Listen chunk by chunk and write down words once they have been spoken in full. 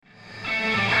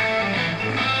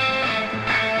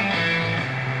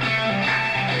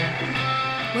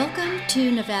to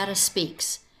Nevada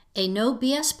Speaks, a no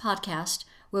BS podcast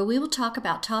where we will talk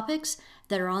about topics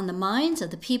that are on the minds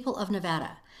of the people of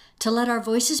Nevada, to let our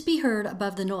voices be heard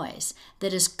above the noise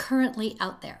that is currently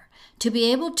out there, to be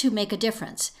able to make a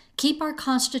difference, keep our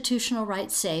constitutional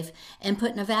rights safe, and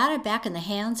put Nevada back in the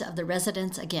hands of the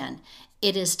residents again.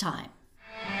 It is time.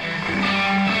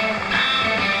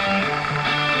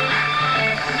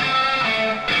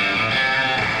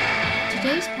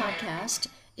 Today's podcast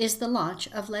is the launch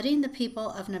of Letting the People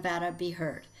of Nevada Be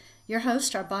Heard. Your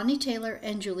hosts are Bonnie Taylor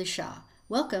and Julie Shaw.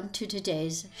 Welcome to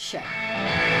today's show.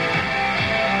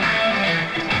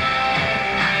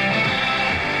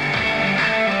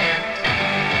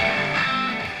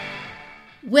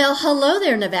 Well, hello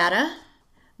there, Nevada.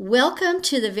 Welcome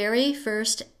to the very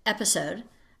first episode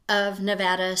of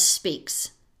Nevada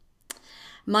Speaks.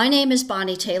 My name is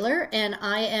Bonnie Taylor, and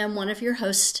I am one of your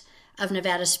hosts of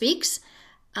Nevada Speaks.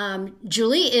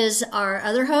 Julie is our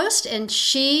other host, and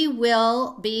she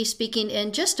will be speaking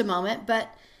in just a moment,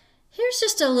 but here's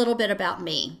just a little bit about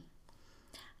me.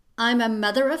 I'm a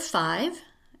mother of 5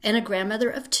 and a grandmother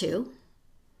of 2.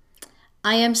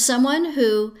 I am someone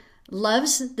who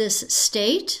loves this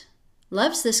state,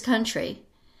 loves this country,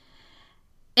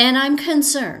 and I'm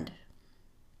concerned.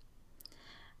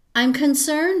 I'm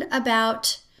concerned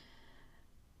about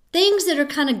things that are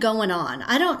kind of going on.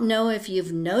 I don't know if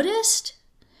you've noticed,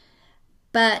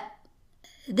 but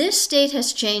this state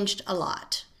has changed a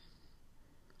lot.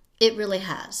 It really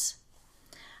has.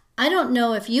 I don't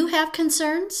know if you have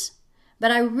concerns, but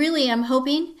I really am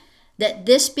hoping that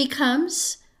this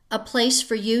becomes a place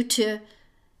for you to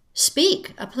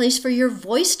speak, a place for your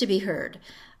voice to be heard,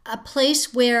 a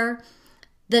place where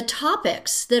the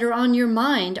topics that are on your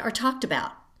mind are talked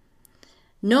about.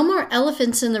 No more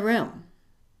elephants in the room.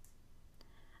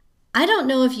 I don't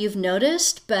know if you've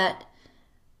noticed,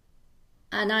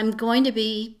 and I'm going to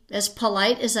be as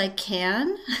polite as I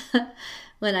can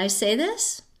when I say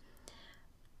this,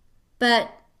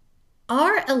 but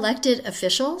our elected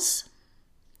officials,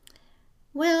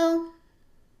 well,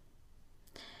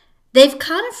 they've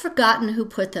kind of forgotten who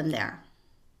put them there.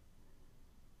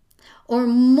 Or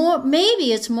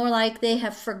maybe it's more like they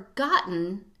have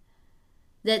forgotten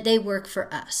that they work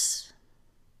for us.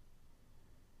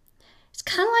 It's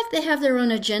kind of like they have their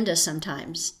own agenda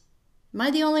sometimes. Am I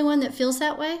the only one that feels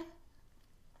that way?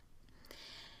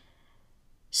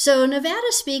 So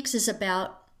Nevada Speaks is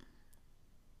about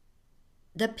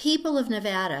the people of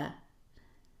Nevada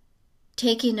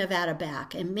taking Nevada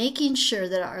back and making sure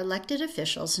that our elected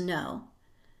officials know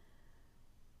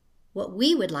what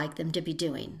we would like them to be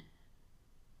doing.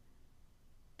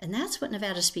 And that's what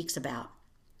Nevada Speaks about.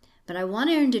 But I want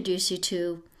to introduce you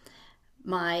to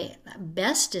my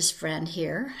bestest friend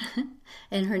here,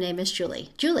 and her name is Julie.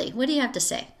 Julie, what do you have to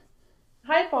say?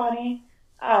 Hi, Bonnie.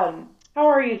 How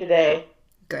are you today?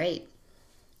 Great.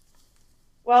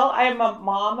 Well, I'm a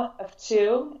mom of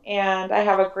 2, and I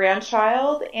have a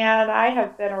grandchild, and I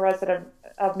have been a resident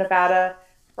of Nevada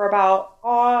for about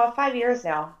 5 years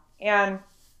now. And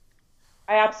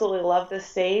I absolutely love this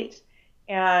state,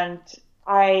 and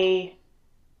I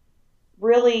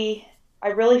really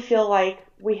feel like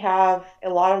we have a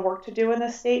lot of work to do in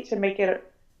this state to make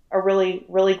it a really,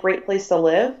 really great place to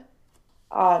live.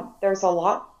 There's a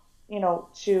lot,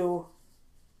 to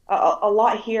a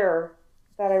lot here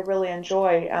that I really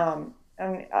enjoy, and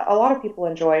a lot of people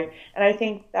enjoy. And I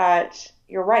think that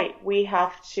you're right. We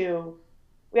have to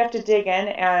dig in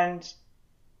and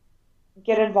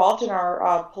get involved in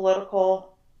our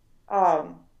political,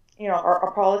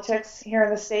 our politics here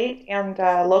in the state and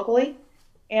locally.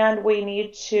 And we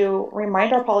need to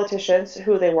remind our politicians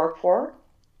who they work for.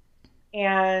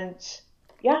 And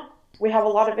yeah, we have a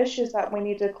lot of issues that we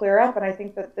need to clear up. And I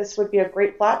think that this would be a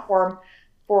great platform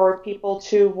for people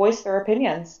to voice their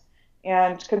opinions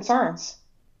and concerns.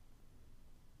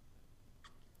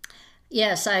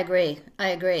 Yes, I agree.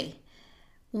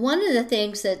 One of the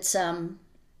things that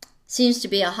seems to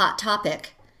be a hot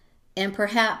topic, and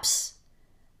perhaps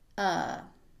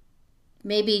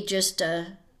maybe just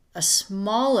a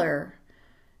smaller,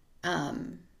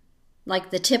 like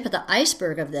the tip of the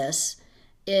iceberg of this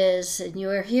is, and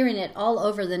you're hearing it all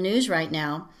over the news right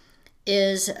now,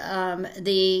 is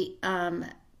the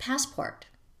passport.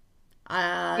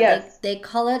 Yes. They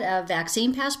call it a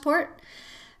vaccine passport.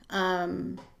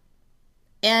 And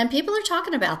people are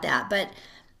talking about that.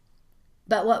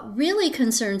 But what really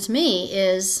concerns me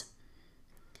is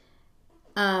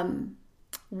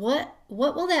what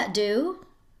will that do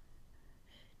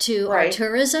to our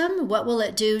tourism? What will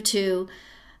it do to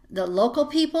the local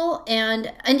people?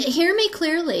 And hear me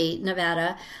clearly,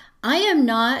 Nevada, I am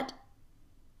not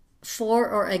for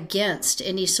or against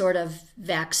any sort of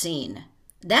vaccine.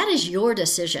 That is your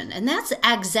decision. And that's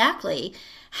exactly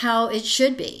how it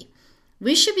should be.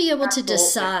 We should be able to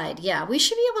decide. Yeah, we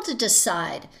should be able to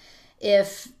decide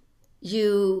if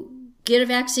you get a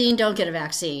vaccine, don't get a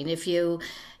vaccine. If you,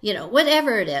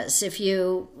 whatever it is,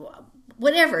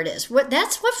 whatever it is,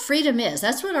 that's what freedom is.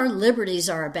 That's what our liberties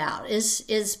are about,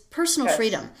 is personal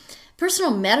freedom,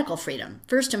 personal medical freedom,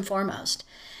 first and foremost.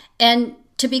 And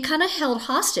to be kind of held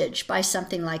hostage by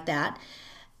something like that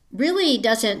really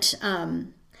doesn't,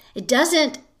 it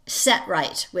doesn't set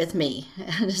right with me.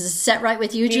 Does it set right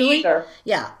with you, Julie? Either.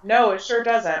 Yeah. No, it sure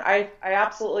doesn't. I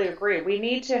absolutely agree. We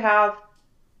need to have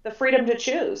the freedom to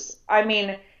choose. I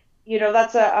mean,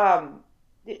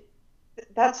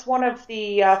 that's one of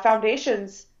the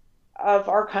foundations of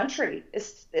our country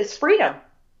is freedom,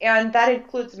 and that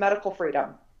includes medical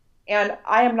freedom. And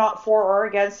I am not for or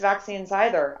against vaccines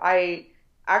either. I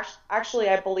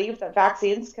believe that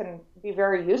vaccines can be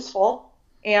very useful,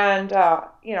 and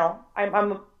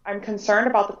I'm concerned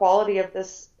about the quality of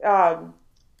this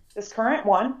this current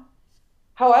one.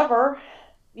 However,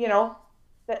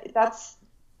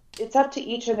 it's up to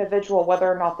each individual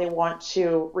whether or not they want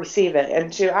to receive it,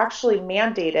 and to actually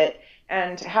mandate it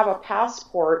and have a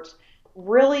passport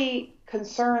really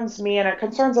concerns me, and it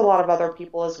concerns a lot of other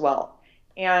people as well.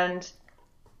 And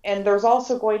there's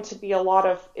also going to be a lot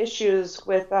of issues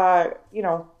with,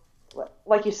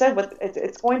 like you said,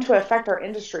 it's going to affect our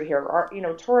industry here.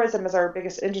 Tourism is our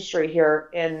biggest industry here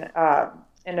in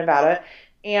Nevada,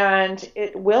 and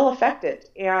it will affect it.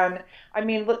 And I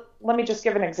mean, let me just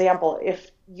give an example.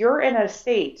 If you're in a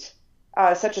state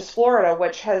such as Florida,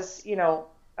 which has,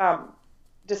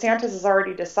 DeSantis has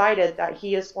already decided that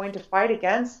he is going to fight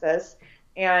against this,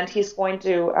 and he's going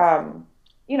to,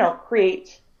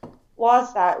 create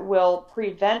laws that will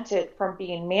prevent it from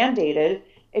being mandated.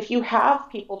 If you have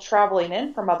people traveling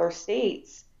in from other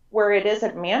states where it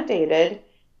isn't mandated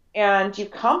and you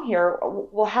come here,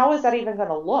 well, how is that even going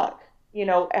to look?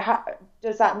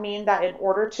 Does that mean that in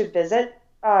order to visit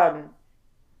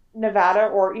Nevada,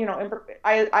 or,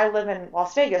 I live in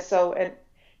Las Vegas, so, and,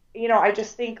 I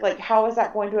just think, like, how is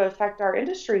that going to affect our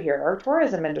industry here, our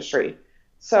tourism industry?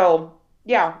 So,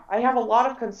 yeah, I have a lot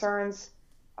of concerns,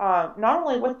 not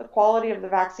only with the quality of the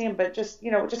vaccine, but just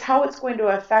how it's going to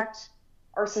affect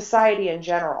our society in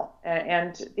general,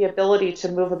 and the ability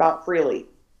to move about freely.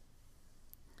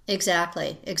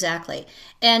 Exactly.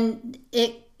 And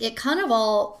it kind of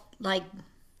all like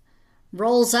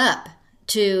rolls up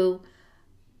to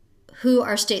who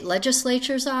our state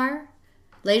legislators,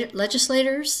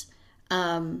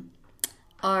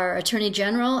 our attorney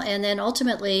general, and then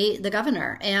ultimately the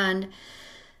governor. And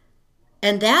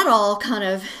that all kind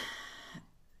of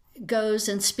goes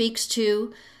and speaks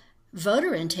to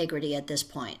voter integrity at this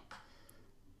point.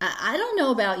 I don't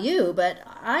know about you, but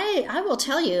I will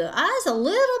tell you, I was a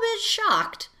little bit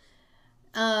shocked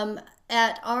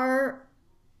at our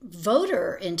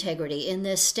voter integrity in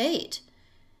this state.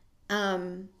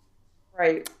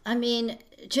 Right. I mean,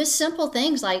 just simple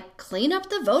things like clean up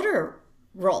the voter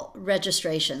roll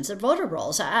registrations, the voter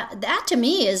rolls. That to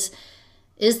me is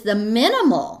the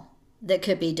minimal that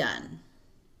could be done.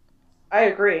 I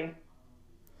agree.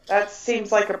 That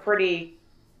seems like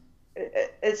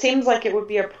it seems like it would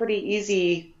be a pretty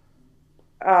easy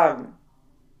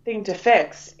thing to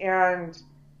fix, and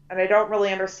I don't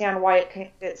really understand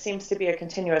why it seems to be a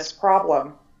continuous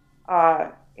problem.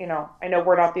 I know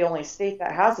we're not the only state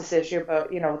that has this issue,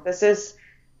 but this is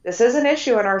an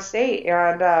issue in our state,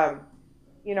 and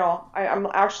I'm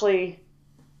actually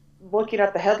looking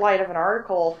at the headline of an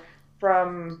article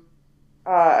from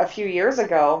a few years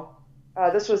ago.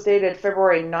 This was dated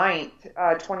February 9th,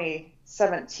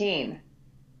 2017,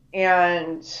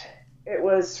 and it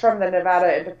was from the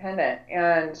Nevada Independent,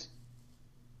 and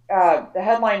the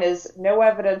headline is "No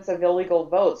Evidence of Illegal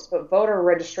Votes, but Voter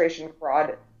Registration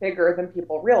Fraud Bigger Than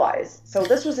People Realize." So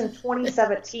this was in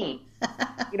 2017.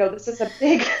 This is a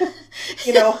big,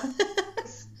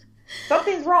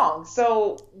 something's wrong.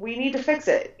 So we need to fix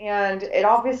it, and it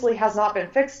obviously has not been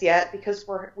fixed yet because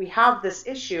we have this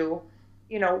issue,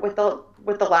 with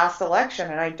the last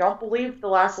election, and I don't believe the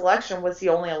last election was the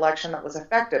only election that was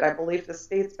affected. I believe this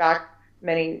dates back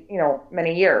many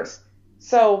years.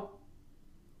 So,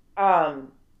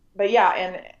 but yeah,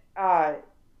 and I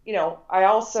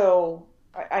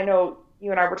know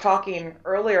you and I were talking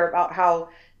earlier about how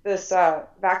this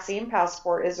vaccine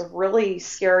passport is a really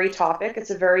scary topic. It's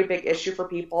a very big issue for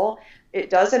people. It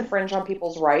does infringe on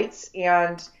people's rights,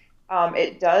 and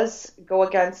it does go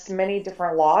against many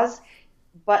different laws.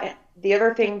 But the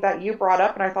other thing that you brought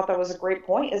up, and I thought that was a great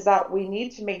point, is that we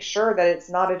need to make sure that it's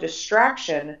not a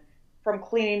distraction from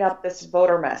cleaning up this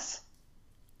voter mess.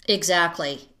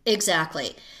 Exactly.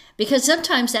 Exactly. Because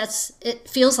sometimes it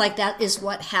feels like that is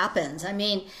what happens. I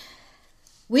mean,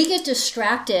 we get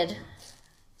distracted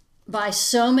by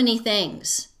so many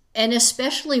things, and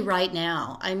especially right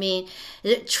now. I mean,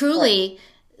 truly,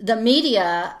 the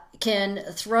media can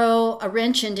throw a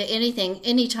wrench into anything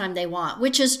anytime they want,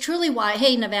 which is truly why,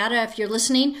 hey, Nevada, if you're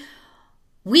listening,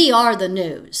 we are the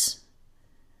news.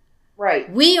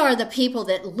 Right. We are the people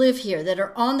that live here, that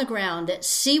are on the ground, that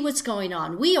see what's going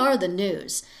on. We are the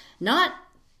news, not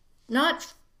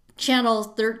Channel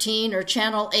 13 or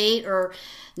Channel 8 or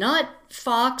not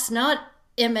Fox, not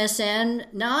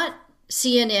MSN, not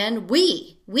CNN.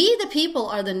 We the people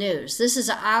are the news. This is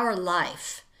our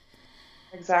life.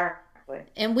 Exactly.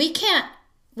 And we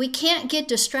can't get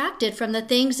distracted from the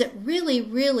things that really,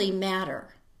 really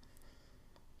matter.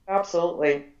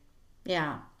 Absolutely.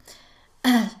 Yeah.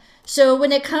 So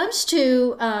when it comes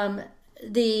to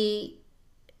the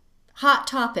hot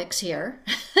topics here,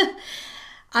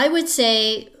 I would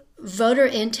say voter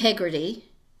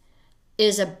integrity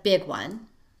is a big one.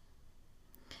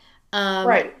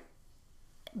 Right.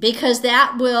 Because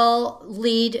that will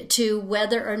lead to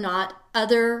whether or not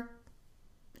other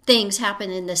things happen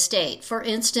in the state. For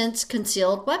instance,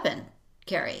 concealed weapon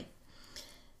carry.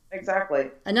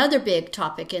 Exactly. Another big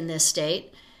topic in this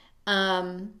state.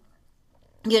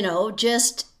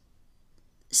 Just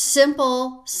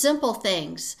simple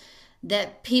things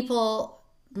that people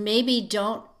maybe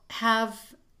don't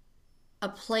have a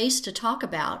place to talk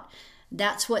about.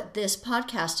 That's what this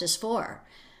podcast is for,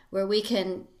 where we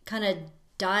can kind of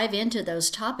dive into those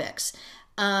topics.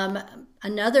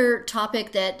 Another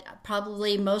topic that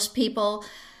probably most people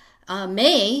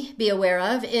may be aware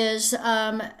of is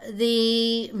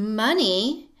the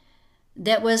money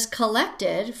that was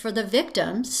collected for the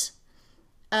victims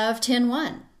of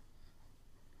 10/1.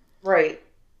 Right.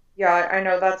 Yeah, I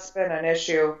know that's been an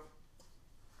issue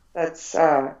that's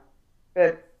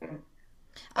been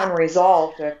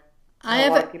unresolved. A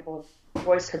lot of people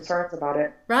voice concerns about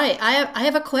it. Right. I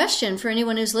have a question for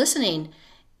anyone who's listening.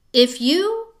 If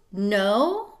you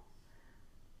know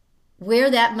where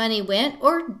that money went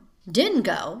or didn't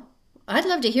go, I'd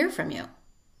love to hear from you.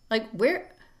 Like,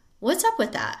 what's up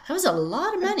with that? That was a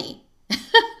lot of money.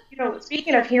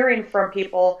 Speaking of hearing from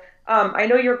people, I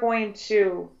know you're going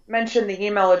to mention the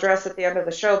email address at the end of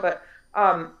the show, but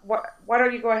why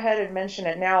don't you go ahead and mention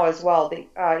it now as well, the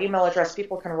email address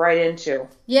people can write into.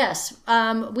 Yes,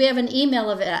 we have an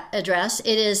email address.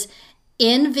 It is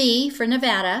NV for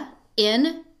Nevada,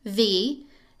 NV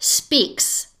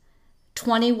Speaks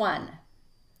 21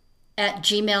 at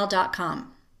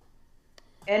gmail.com.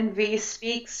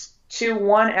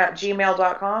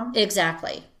 nvspeaks21@gmail.com.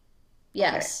 Exactly.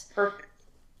 Yes. Okay, perfect.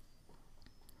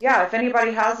 Yeah, if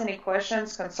anybody has any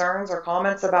questions, concerns, or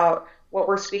comments about what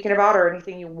we're speaking about or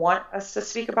anything you want us to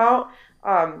speak about,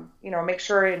 make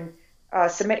sure and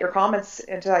submit your comments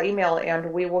into that email,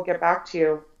 and we will get back to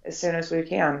you as soon as we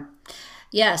can.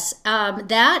 Yes,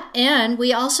 that, and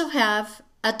we also have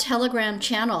a Telegram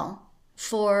channel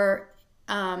for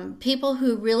people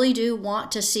who really do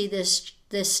want to see this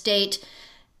state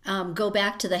go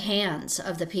back to the hands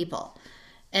of the people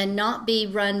and not be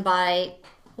run by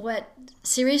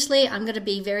seriously, I'm going to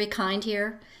be very kind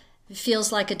here, it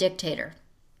feels like a dictator.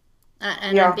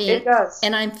 It does.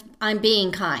 And I'm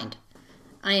being kind.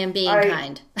 I am being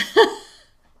kind.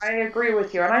 I agree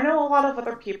with you, and I know a lot of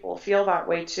other people feel that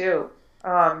way too.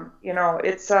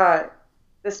 It's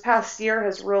this past year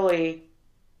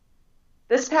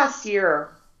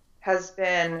has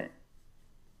been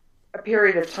a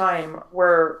period of time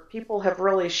where people have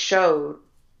really showed,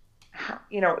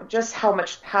 just how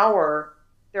much power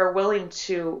they're willing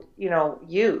to,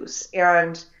 use.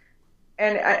 And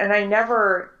I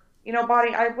never,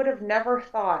 Bonnie, I would have never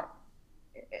thought,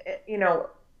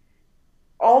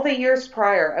 all the years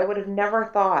prior, I would have never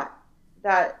thought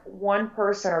that one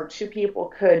person or two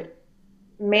people could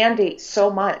mandate so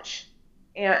much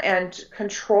and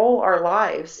control our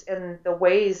lives in the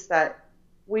ways that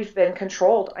we've been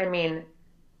controlled. I mean,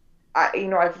 I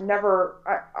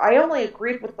only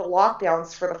agreed with the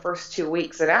lockdowns for the first 2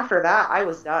 weeks, and after that, I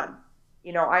was done.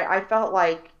 I felt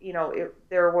like,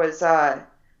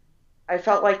 I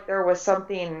felt like there was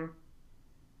something,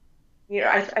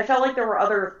 I felt like there were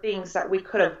other things that we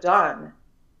could have done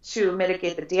to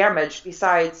mitigate the damage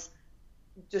besides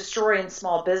destroying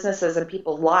small businesses and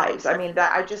people's lives. I mean,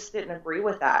 that I just didn't agree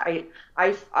with that.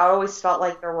 I always felt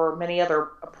like there were many other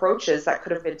approaches that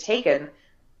could have been taken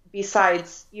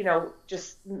besides,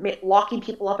 just locking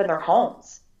people up in their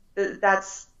homes.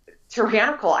 That's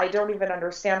tyrannical. I don't even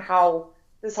understand how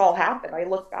this all happened. I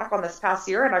look back on this past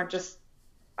year and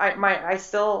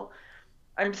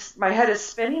my head is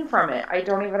spinning from it. I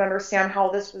don't even understand how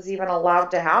this was even allowed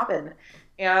to happen.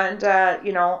 And,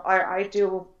 I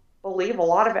do believe a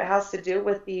lot of it has to do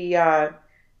with you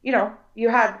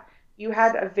had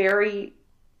a very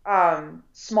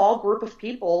small group of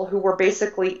people who were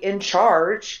basically in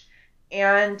charge.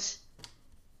 And,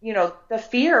 the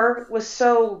fear was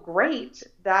so great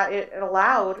that it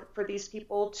allowed for these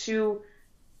people to,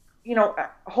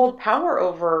 hold power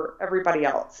over everybody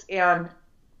else. And,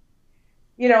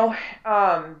 and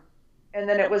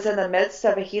then it was in the midst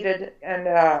of a heated and,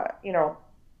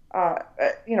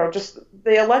 just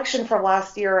the election from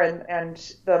last year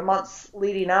and the months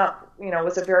leading up,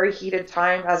 was a very heated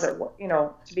time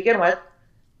to begin with.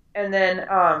 And then,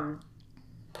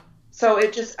 so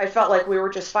I felt like we were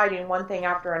just fighting one thing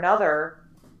after another.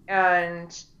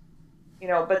 And,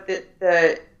 but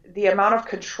the amount of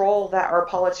control that our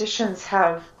politicians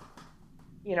have,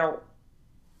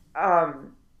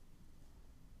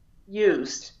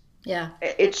 used. Yeah.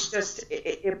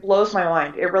 It blows my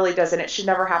mind. It really does. And it should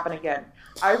never happen again.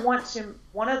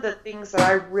 One of the things that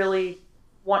I really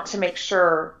want to make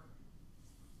sure,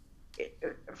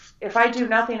 if I do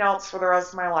nothing else for the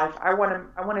rest of my life, I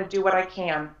want to do what I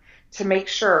can to make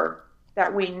sure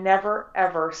that we never,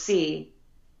 ever see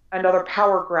another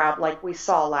power grab like we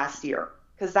saw last year.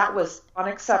 Because that was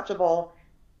unacceptable.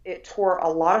 It tore a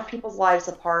lot of people's lives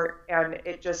apart, and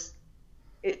it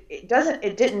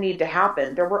didn't need to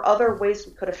happen. There were other ways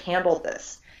we could have handled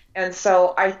this. And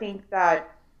so I think that,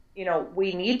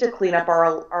 we need to clean up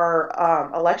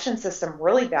our election system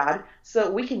really bad so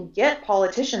that we can get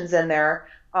politicians in there.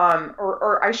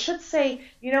 Or I should say,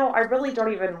 I really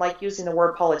don't even like using the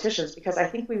word politicians, because I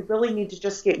think we really need to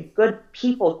just get good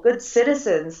people, good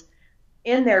citizens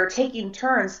in there taking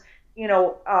turns,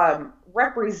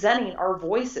 representing our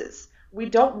voices. We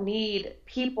don't need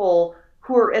people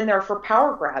who are in there for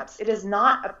power grabs. It is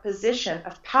not a position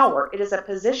of power. It is a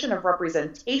position of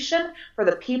representation for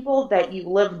the people that you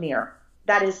live near.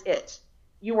 That is it.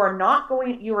 You are not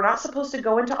supposed to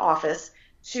go into office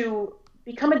to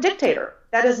become a dictator.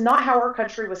 That is not how our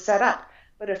country was set up.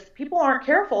 But if people aren't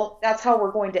careful, that's how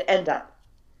we're going to end up.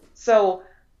 So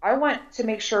I want to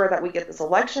make sure that we get this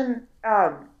election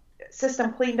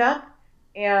system cleaned up.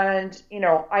 And,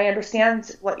 I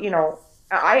understand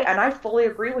I fully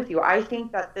agree with you. I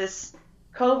think that this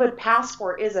COVID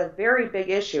passport is a very big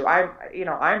issue. I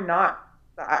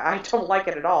don't like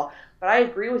it at all, but I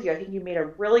agree with you. I think you made a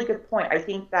really good point. I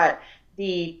think that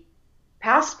the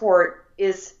passport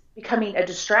is becoming a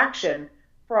distraction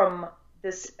from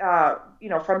this,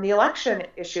 from the election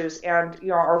issues, and,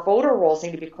 our voter rolls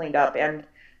need to be cleaned up, and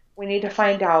we need to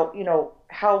find out,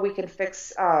 how we can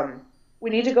fix, we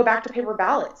need to go back to paper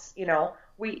ballots.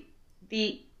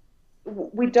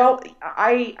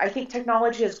 I think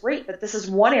technology is great, but this is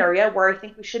one area where I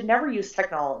think we should never use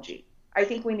technology. I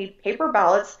think we need paper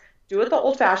ballots, do it the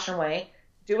old-fashioned way,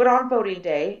 do it on voting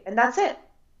day, and that's it.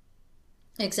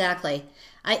 Exactly.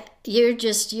 You're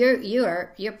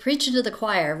preaching to the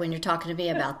choir when you're talking to me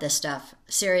about this stuff.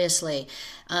 Seriously.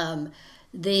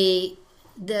 The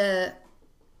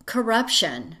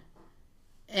corruption,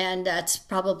 and that's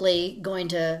probably going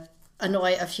to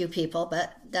annoy a few people,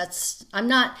 but that's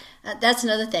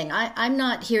another thing. I'm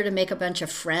not here to make a bunch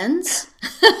of friends.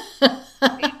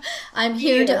 I'm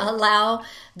here to allow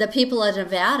the people of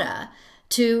Nevada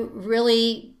to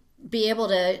really be able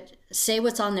to say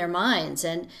what's on their minds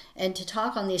and to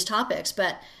talk on these topics.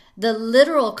 But the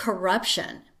literal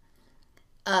corruption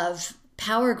of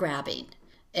power grabbing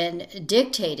and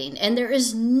dictating, and there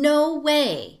is no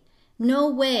way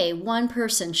one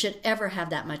person should ever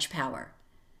have that much power.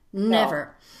 Never.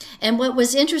 No. And what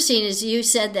was interesting is you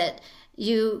said that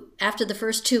after the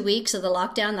first 2 weeks of the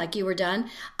lockdown, like you were done.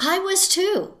 I was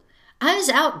too. I was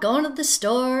out going to the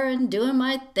store and doing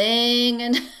my thing.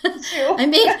 And I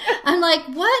mean, I'm like,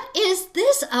 what is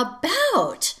this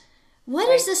about? What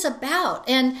is this about?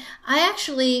 And I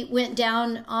actually went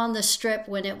down on the Strip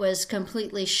when it was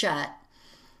completely shut.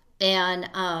 And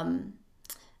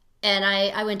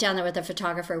I went down there with a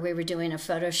photographer. We were doing a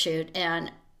photo shoot,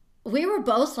 and we were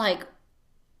both like,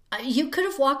 you could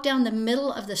have walked down the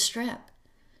middle of the Strip.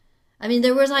 I mean,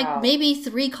 there was maybe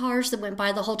 3 cars that went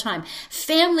by the whole time.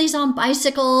 Families on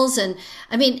bicycles. And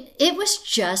I mean, it was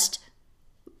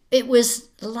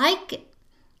like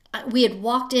we had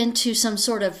walked into some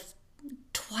sort of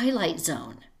Twilight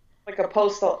Zone. Like a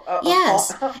postal.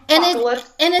 Yes. And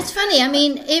it's funny. I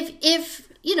mean, if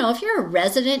you're a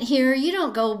resident here, you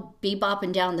don't go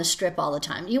bebopping down the Strip all the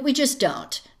time. We just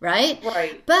don't, right?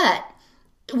 Right. But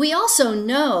we also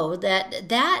know that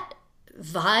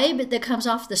vibe that comes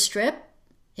off the Strip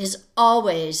has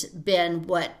always been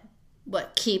what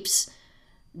keeps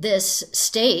this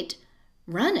state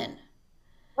running.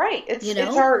 Right. You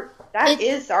know, That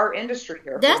is our industry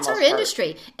here. That's our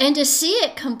industry. And to see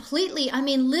it completely, I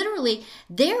mean, literally,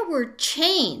 there were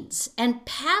chains and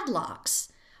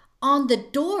padlocks on the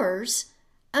doors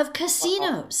of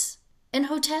casinos and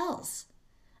hotels.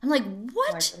 I'm like,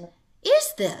 what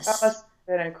is this? That must have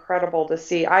been incredible to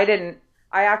see. I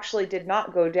actually did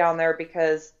not go down there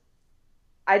because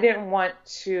I didn't want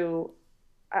to.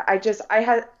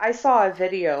 I saw a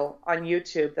video on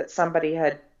YouTube that somebody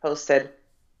had posted,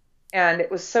 and it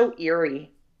was so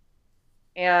eerie.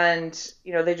 And,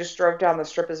 they just drove down the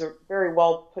Strip. Is a very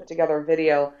well put together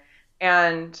video.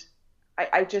 And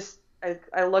I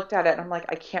looked at it and I'm like,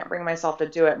 I can't bring myself to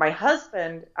do it. My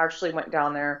husband actually went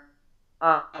down there,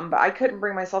 but I couldn't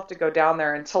bring myself to go down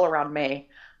there until around May.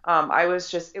 It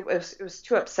was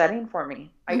too upsetting for me.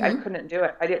 I couldn't do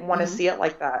it. I didn't want to see it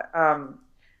like that.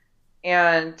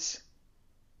 And,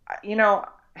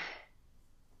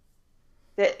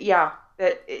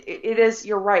 that it is,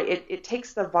 you're right. It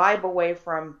takes the vibe away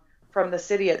from the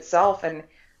city itself. And,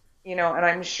 and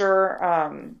I'm sure,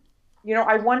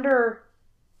 I wonder,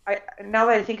 now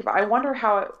that I think about it, I wonder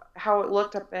how it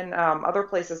looked up in other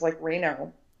places like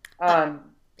Reno.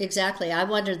 Exactly. I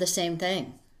wonder the same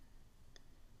thing.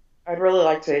 I'd really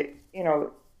like to,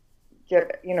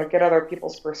 get other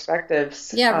people's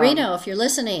perspectives. Yeah, Reno, if you're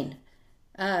listening,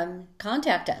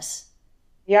 contact us.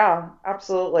 Yeah,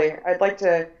 absolutely. I'd like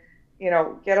to,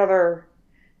 get other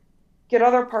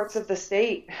parts of the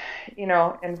state,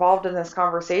 involved in this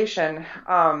conversation.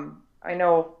 I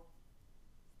know,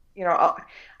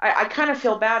 I kind of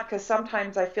feel bad because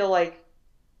sometimes I feel like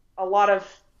a lot of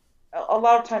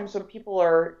times when people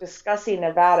are discussing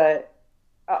Nevada,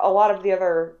 a lot of the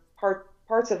other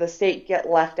parts of the state get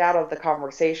left out of the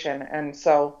conversation. And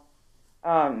so,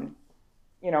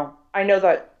 I know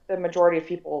that the majority of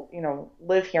people,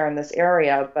 live here in this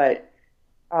area, but,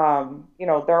 there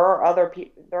are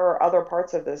other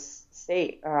parts of this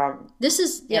state. This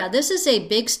is a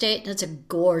big state, and it's a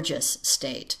gorgeous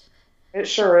state. It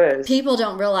sure is. People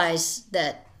don't realize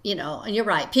that, and you're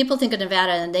right. People think of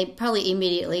Nevada and they probably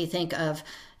immediately think of,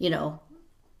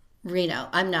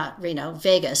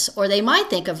 Vegas, or they might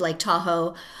think of Lake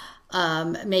Tahoe,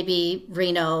 maybe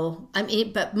Reno. I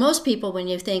mean, but most people, when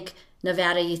you think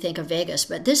Nevada, you think of Vegas.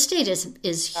 But this state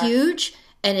is huge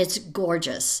and it's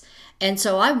gorgeous. And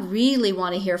so I really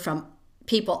want to hear from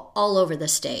people all over the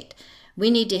state.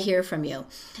 We need to hear from you.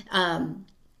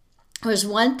 There's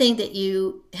one thing that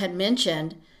you had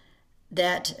mentioned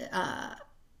that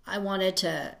I wanted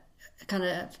to kind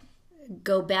of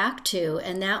go back to,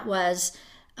 and that was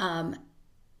the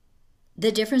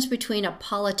difference between a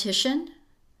politician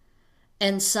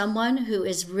and someone who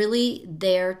is really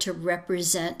there to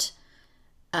represent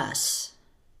us.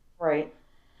 Right.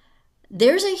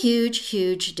 There's a huge,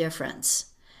 huge difference.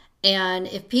 And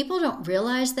if people don't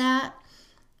realize that,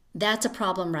 that's a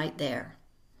problem right there.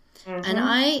 Mm-hmm. And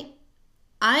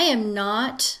I am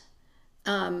not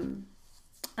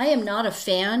a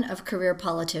fan of career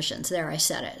politicians. There, I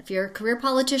said it. If you're a career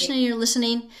politician and you're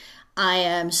listening, I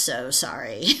am so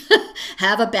sorry.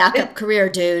 Have a backup career,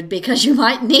 dude, because you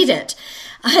might need it.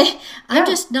 I'm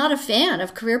just not a fan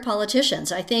of career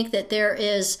politicians. I think that there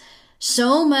is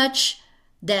so much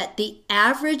that the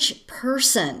average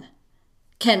person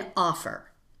can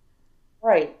offer.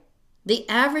 Right. The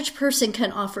average person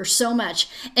can offer so much.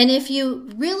 And if you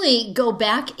really go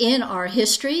back in our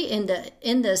history, in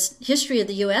the history of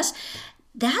the U.S.,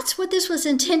 that's what this was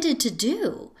intended to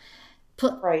do.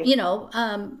 Right.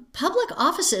 Public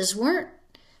offices weren't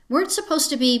supposed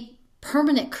to be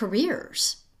permanent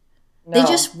careers. No. They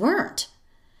just weren't.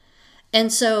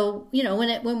 And so,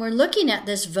 when we're looking at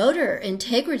this voter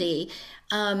integrity,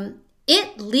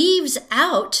 it leaves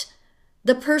out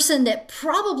the person that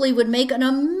probably would make an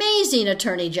amazing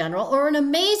attorney general or an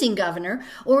amazing governor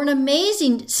or an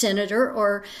amazing senator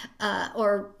or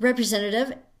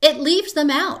representative. It leaves them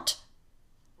out.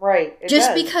 Right.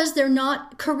 Just because they're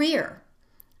not career.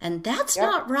 And that's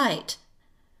not right.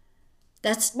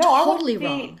 That's totally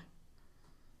wrong.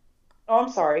 Oh,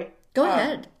 I'm sorry. Go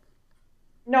ahead.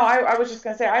 No, I was just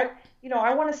going to say, I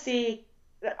want to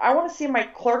see my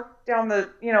clerk down at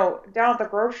the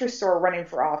grocery store running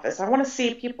for office. I want to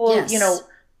see people, yes.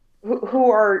 Who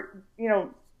are,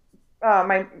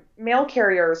 my mail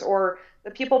carriers or the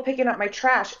people picking up my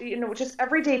trash, just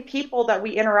everyday people that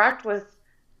we interact with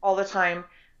all the time.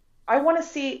 I want to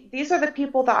see, these are the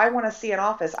people that I want to see in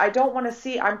office. I don't want to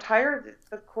see, I'm tired of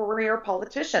the career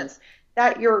politicians.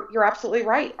 That you're absolutely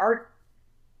right.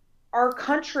 Our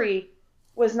country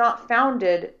was not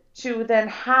founded to then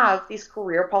have these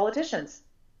career politicians.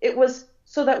 It was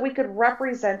so that we could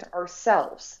represent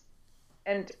ourselves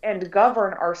and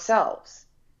govern ourselves.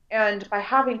 And by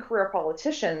having career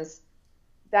politicians,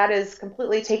 that is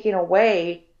completely taking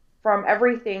away from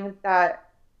everything that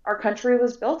our country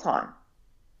was built on.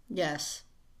 Yes,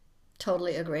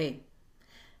 totally agree.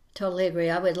 Totally agree.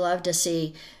 I would love to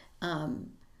see,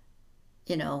 um,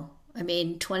 I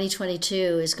mean, 2022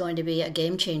 is going to be a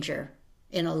game changer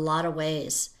in a lot of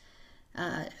ways.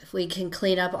 If we can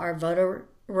clean up our voter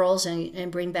rolls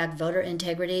and bring back voter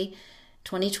integrity,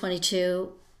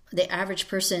 2022, the average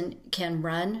person can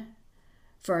run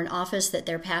for an office that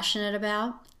they're passionate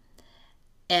about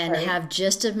and Right. have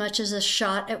just as much as a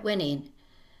shot at winning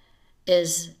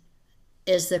is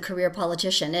is the career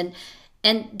politician.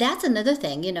 And that's another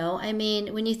thing, I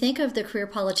mean, when you think of the career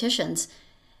politicians,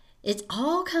 it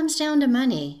all comes down to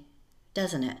money,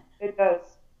 doesn't it? It does.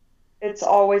 It's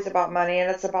always about money, and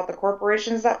it's about the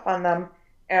corporations that fund them,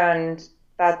 and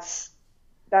that's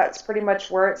that's pretty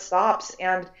much where it stops.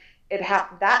 And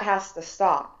that has to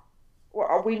stop.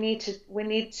 We need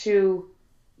to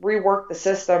rework the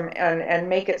system and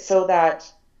make it so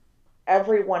that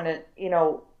everyone,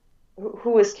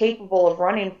 who is capable of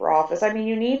running for office. I mean,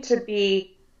 you need to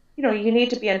be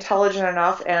intelligent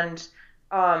enough, and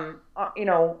you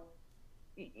know,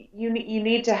 you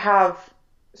need to have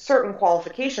certain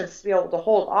qualifications to be able to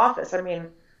hold office. I mean,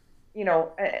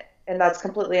 and that's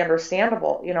completely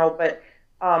understandable, but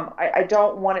I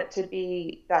don't want it to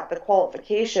be that the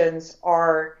qualifications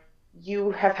are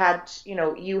you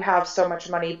have so much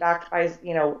money backed by,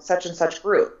 such and such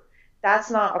group. That's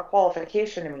not a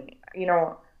qualification to me.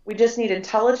 We just need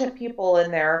intelligent people in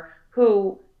there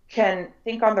who can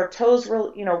think on their toes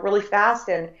really fast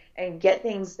and get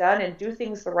things done and do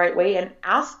things the right way and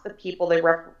ask the people they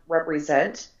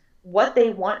represent what they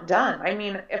want done. I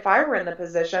mean, if I were in the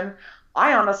position,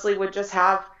 I honestly would just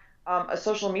have a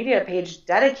social media page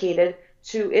dedicated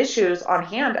to issues on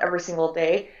hand every single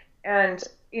day, and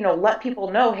let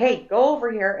people know, hey, go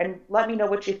over here and let me know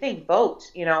what you think, vote,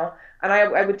 and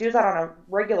I would do that on a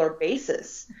regular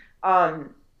basis.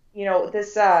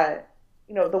 This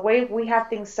the way we have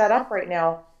things set up right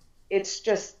now, it's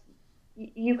just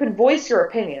you can voice your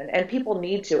opinion, and people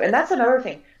need to. And that's another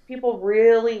thing. People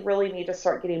really, really need to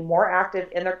start getting more active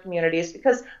in their communities,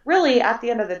 because really, at the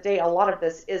end of the day, a lot of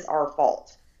this is our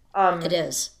fault. It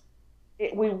is.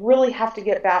 We really have to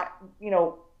get back.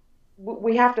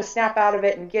 We have to snap out of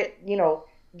it and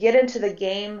get into the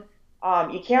game.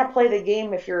 You can't play the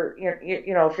game if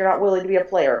if you're not willing to be a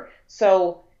player.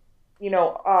 So,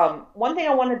 one thing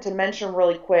I wanted to mention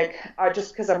really quick,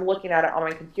 just because I'm looking at it on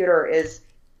my computer, is,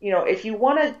 if you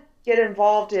want to get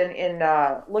involved in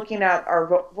looking at our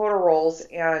voter rolls,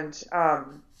 and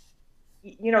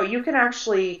you can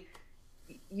actually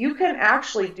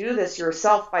do this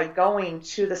yourself by going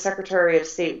to the Secretary of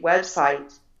State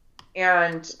website,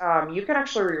 and you can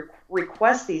actually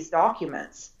request these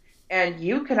documents, and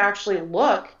you can actually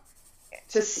look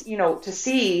to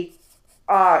see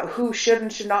who should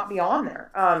and should not be on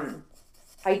there.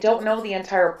 I don't know the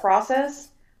entire process,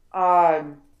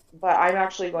 but I'm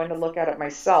actually going to look at it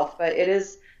myself. But it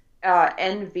is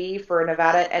NV for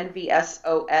Nevada,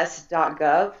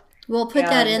 nvsos.gov. We'll put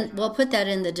that And in. We'll put that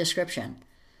in the description,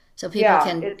 so people yeah,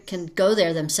 can it's go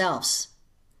there themselves.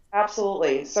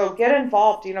 absolutely. So get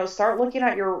involved. Start looking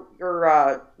at your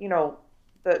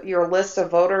list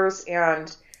of voters,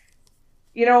 and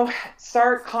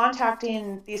start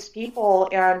contacting these people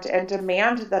and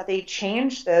demand that they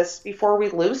change this before we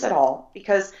lose it all,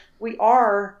 because we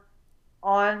are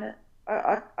on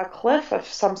a cliff of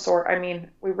some sort. I mean,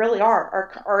 we really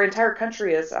are. Our entire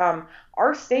country is.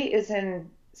 Our state is in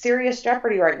serious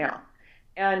jeopardy right now,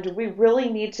 and we really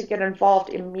need to get involved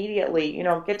immediately.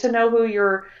 Get to know who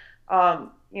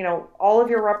all of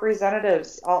your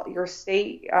representatives, all your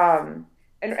state, and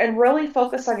really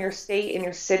focus on your state and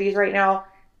your cities right now.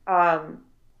 Um,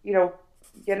 you know,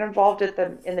 get involved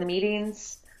in the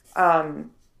meetings.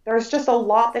 There's just a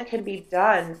lot that can be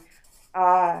done.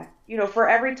 For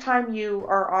every time you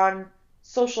are on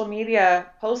social media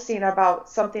posting about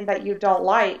something that you don't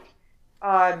like,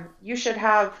 you should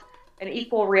have an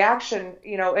equal reaction.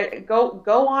 Go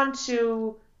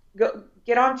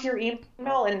get onto your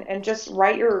email and just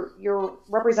write your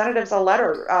representatives a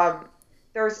letter.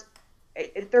 There's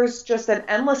just an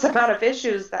endless amount of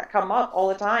issues that come up all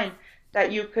the time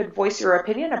that you could voice your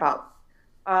opinion about.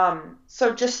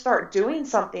 So just start doing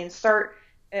something. Start,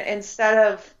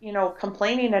 instead of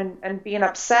complaining and being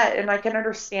upset. And I can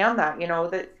understand that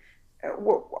that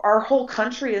our whole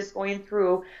country is going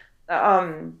through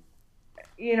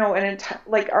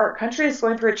like our country is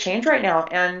going through a change right now,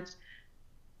 and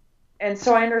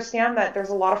so I understand that there's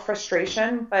a lot of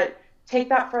frustration, but take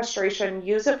that frustration,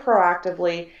 use it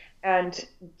proactively, and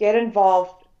get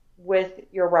involved with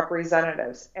your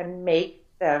representatives and make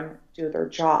them do their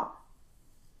job.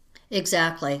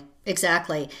 Exactly,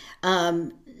 exactly.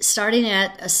 Starting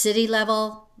at a city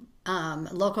level,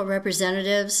 local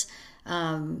representatives,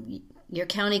 your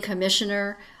county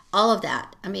commissioner, all of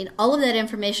that. I mean, all of that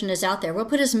information is out there. We'll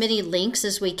put as many links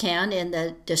as we can in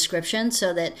the description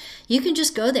so that you can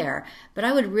just go there. But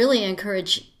I would really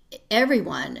encourage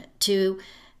everyone to,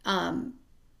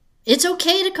 it's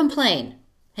okay to complain.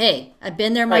 Hey, I've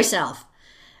been there myself.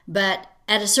 But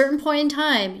at a certain point in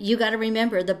time, you got to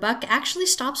remember the buck actually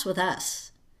stops with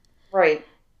us. Right.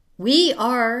 We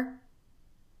are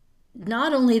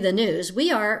not only the news,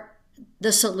 we are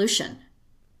the solution.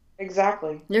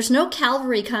 Exactly. There's no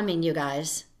cavalry coming, you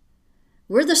guys.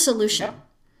 We're the solution. Yep.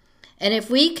 And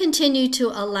if we continue to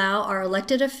allow our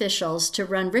elected officials to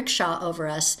run rickshaw over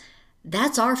us,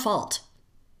 that's our fault.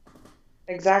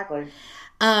 Exactly.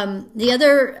 The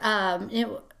other,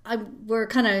 we're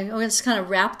let's kind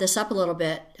of wrap this up a little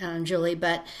bit, Julie,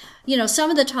 but, some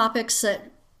of the topics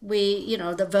that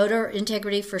the voter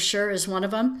integrity for sure is one of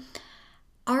them.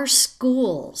 Our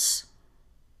schools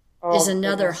is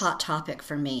another hot topic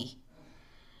for me.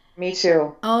 Me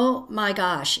too. Oh my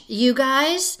gosh. You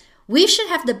guys, we should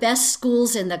have the best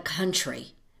schools in the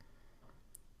country.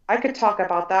 I could talk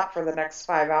about that for the next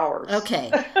 5 hours.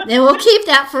 Okay. Then we'll keep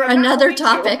that for another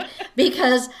topic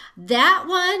because that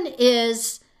one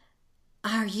is,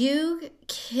 are you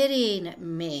kidding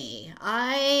me?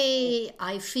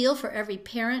 I feel for every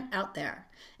parent out there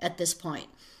at this point.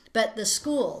 But the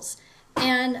schools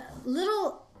and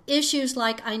little issues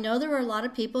like, I know there are a lot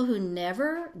of people who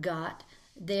never got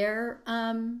their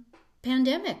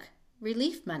pandemic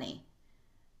relief money.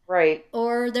 Right.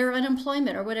 Or their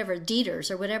unemployment or whatever, DEETers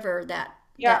or whatever that.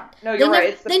 Yeah, no, you're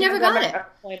right. They never got it.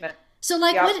 Unemployment. So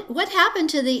what happened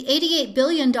to the $88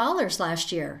 billion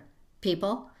last year,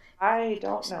 people? I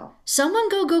don't know. Someone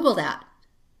go Google that.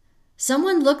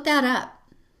 Someone look that up.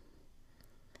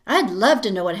 I'd love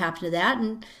to know what happened to that,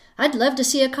 and I'd love to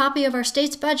see a copy of our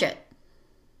state's budget.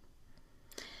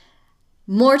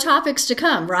 More topics to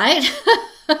come, right?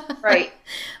 Right.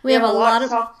 We have a lot to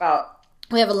talk about.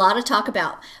 We have a lot to talk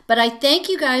about. But I thank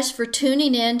you guys for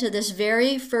tuning in to this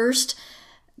very first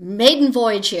maiden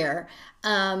voyage here.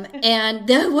 And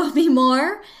there will be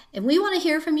more. And we want to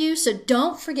hear from you. So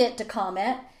don't forget to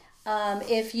comment.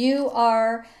 If you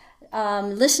are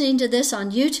listening to this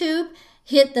on YouTube,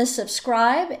 hit the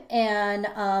subscribe and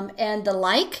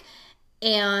the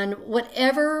and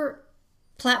whatever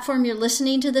platform you're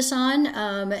listening to this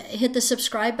on, hit the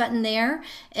subscribe button there,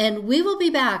 and we will be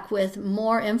back with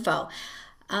more info.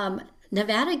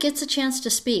 Nevada gets a chance to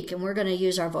speak, and we're going to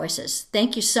use our voices.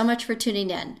 Thank you so much for tuning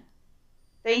in.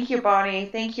 Thank you, Bonnie.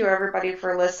 Thank you, everybody,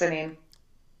 for listening.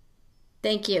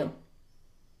 Thank you.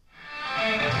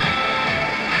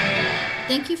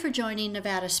 Thank you for joining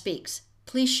Nevada Speaks.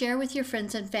 Please share with your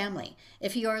friends and family.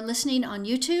 If you are listening on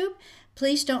YouTube,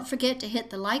 please don't forget to hit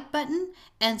the like button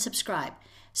and subscribe.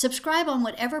 Subscribe on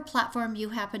whatever platform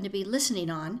you happen to be listening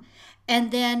on,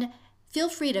 and then feel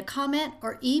free to comment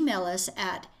or email us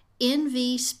at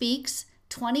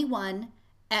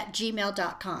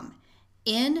nvspeaks21@gmail.com.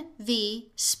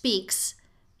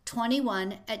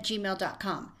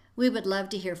 nvspeaks21@gmail.com. We would love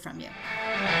to hear from you.